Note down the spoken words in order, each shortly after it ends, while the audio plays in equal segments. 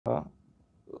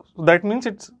So that means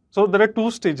so there are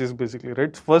two stages basically,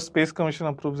 right? First, Space Commission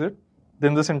approves it,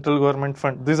 then the central government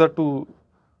fund. These are two.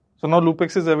 So now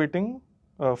LUPEX is awaiting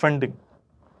funding.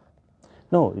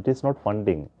 No, it is not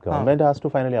funding. Government has to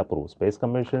finally approve. Space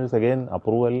Commission is again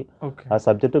approval, are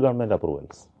subject to government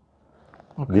approvals.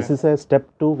 Okay. This is a step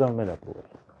to government approval.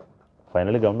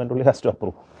 Finally, government only has to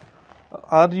approve.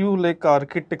 Are you like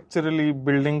architecturally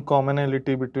building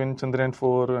commonality between Chandrayaan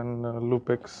 4 and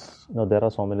LUPEX? No, there are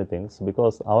so many things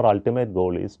because our ultimate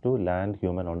goal is to land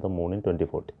human on the moon in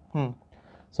 2040.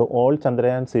 So all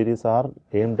Chandrayaan series are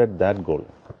aimed at that goal.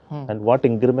 And what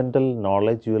incremental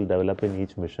knowledge you will develop in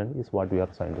each mission is what we are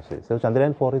trying to say. So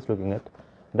Chandrayaan 4 is looking at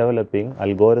developing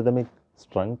algorithmic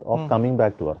strength of coming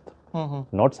back to Earth,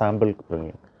 not sample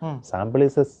bringing. Sample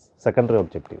is a secondary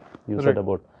objective. You said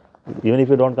about, even if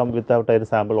you don't come without a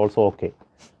sample also okay.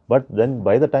 But then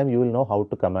by the time you will know how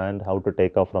to command, how to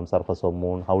take off from surface of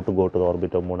moon, how to go to the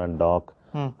orbit of moon and dock,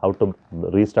 how to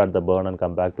restart the burn and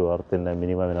come back to Earth in a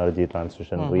minimum energy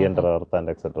transition, re-enter Earth and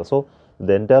etc. So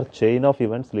the entire chain of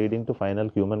events leading to final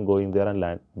human going there and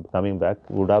land, coming back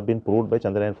would have been proved by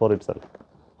Chandrayaan 4 itself.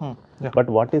 But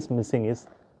what is missing is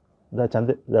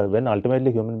when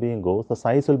ultimately human being goes, the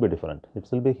size will be different. It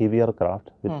will be heavier craft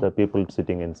with the people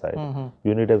sitting inside.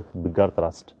 You need a bigger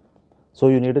thrust. So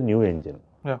you need a new engine.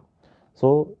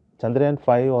 So Chandrayaan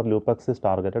 5 or LUPEX is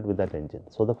targeted with that engine.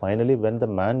 So finally when the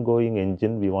man-going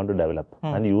engine we want to develop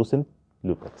and use in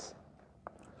LUPEX.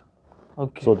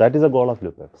 Okay. So that is the goal of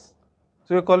LUPEX.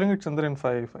 So you're calling it Chandrayaan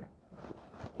 5?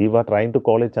 We were trying to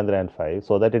call it Chandrayaan 5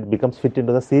 so that it becomes fit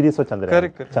into the series of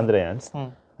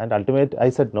Chandrayaans. And ultimately I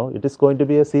said no, it is going to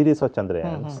be a series of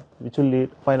Chandrayaans which will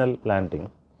lead final landing.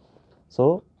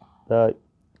 So the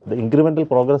incremental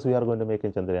progress we are going to make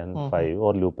in Chandrayaan 5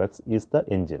 or LUPEX is the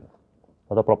engine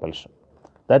or the propulsion.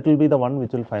 That will be the one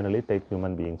which will finally take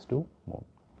human beings to moon.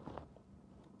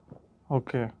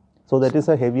 Okay. So that is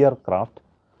a heavier craft,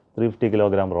 350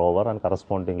 kilogram rover and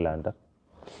corresponding lander.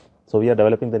 So we are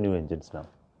developing the new engines now.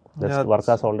 That work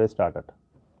has already started.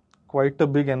 Quite a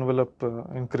big envelope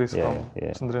increase from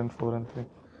Chandrayaan 4 and 3.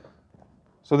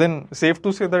 So then, safe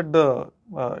to say that the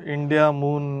India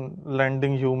moon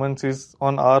landing humans is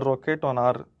on our rocket, on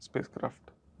our spacecraft?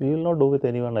 We will not do with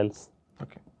anyone else.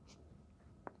 Okay.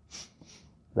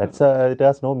 That's it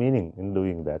has no meaning in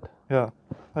doing that. Yeah,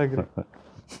 I agree.